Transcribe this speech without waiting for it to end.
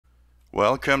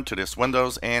Welcome to this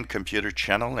Windows and Computer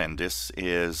channel, and this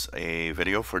is a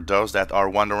video for those that are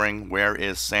wondering where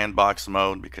is Sandbox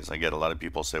mode, because I get a lot of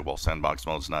people say, well, Sandbox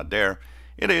mode's not there.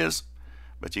 It is,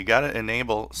 but you gotta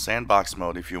enable Sandbox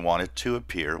mode if you want it to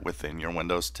appear within your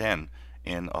Windows 10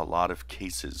 in a lot of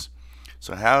cases.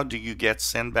 So how do you get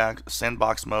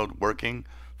Sandbox mode working?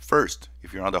 First,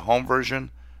 if you're on the home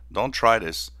version, don't try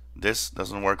this. This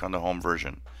doesn't work on the home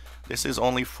version. This is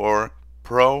only for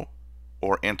Pro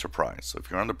or Enterprise. So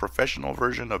if you're on the professional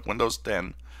version of Windows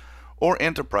 10 or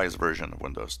Enterprise version of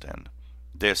Windows 10,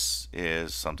 this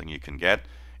is something you can get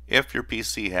if your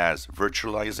PC has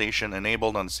virtualization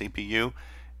enabled on CPU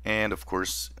and of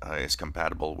course is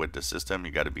compatible with the system.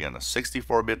 You got to be on a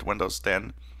 64-bit Windows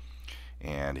 10.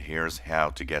 And here's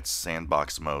how to get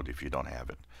Sandbox mode if you don't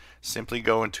have it. Simply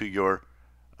go into your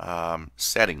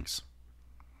settings.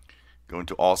 Go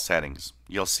into all settings.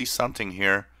 You'll see something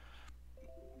here.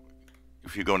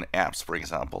 If you go in apps, for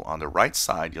example, on the right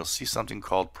side, you'll see something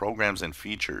called programs and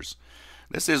features.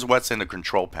 This is what's in the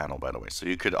control panel, by the way. So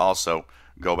you could also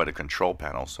go by the control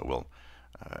panel. So we'll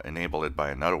enable it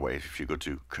by another way. If you go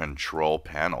to control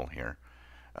panel here,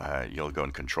 you'll go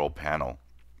in control panel.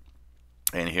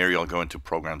 And here you'll go into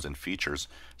programs and features.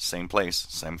 Same place,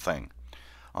 same thing.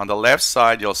 On the left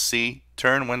side, you'll see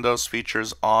turn Windows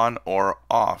features on or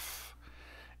off.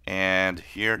 And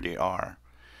here they are.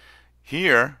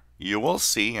 Here you will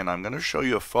see, and I'm going to show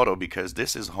you a photo because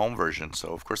this is home version, so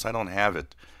of course I don't have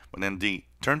it. But in the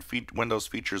turn Windows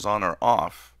features on or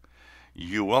off,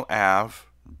 you will have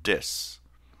this.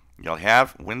 You'll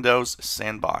have Windows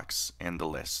Sandbox in the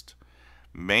list.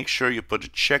 Make sure you put a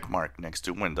check mark next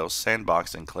to Windows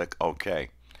Sandbox and click OK.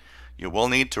 You will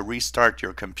need to restart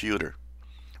your computer.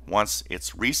 Once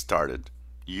it's restarted,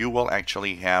 you will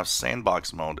actually have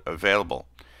Sandbox mode available.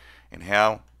 And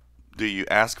how do you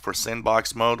ask for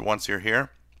Sandbox mode once you're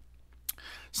here?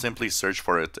 Simply search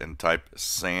for it and type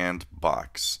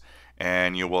Sandbox,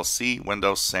 and you will see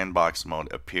Windows Sandbox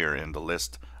mode appear in the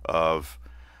list of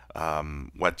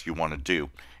what you want to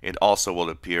do. It also will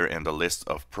appear in the list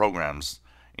of programs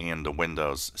in the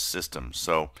Windows system.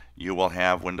 So you will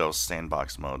have Windows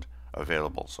Sandbox mode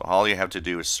available. So all you have to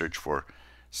do is search for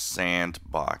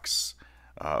Sandbox.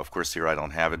 Of course, here I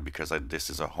don't have it because this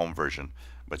is a home version,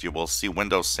 but you will see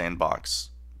Windows Sandbox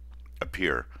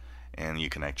appear, and you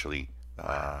can actually,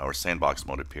 or Sandbox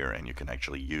mode appear, and you can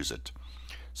actually use it.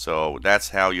 So that's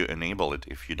how you enable it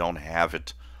if you don't have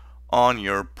it on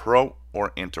your Pro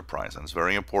or Enterprise. And it's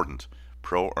very important,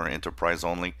 Pro or Enterprise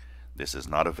only. This is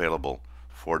not available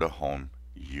for the home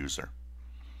user.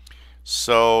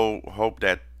 So hope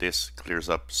that this clears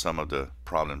up some of the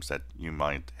problems that you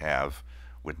might have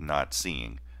with not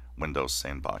seeing Windows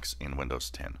Sandbox in Windows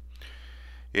 10.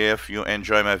 If you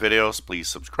enjoy my videos, please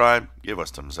subscribe, give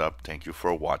us thumbs up. Thank you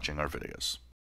for watching our videos.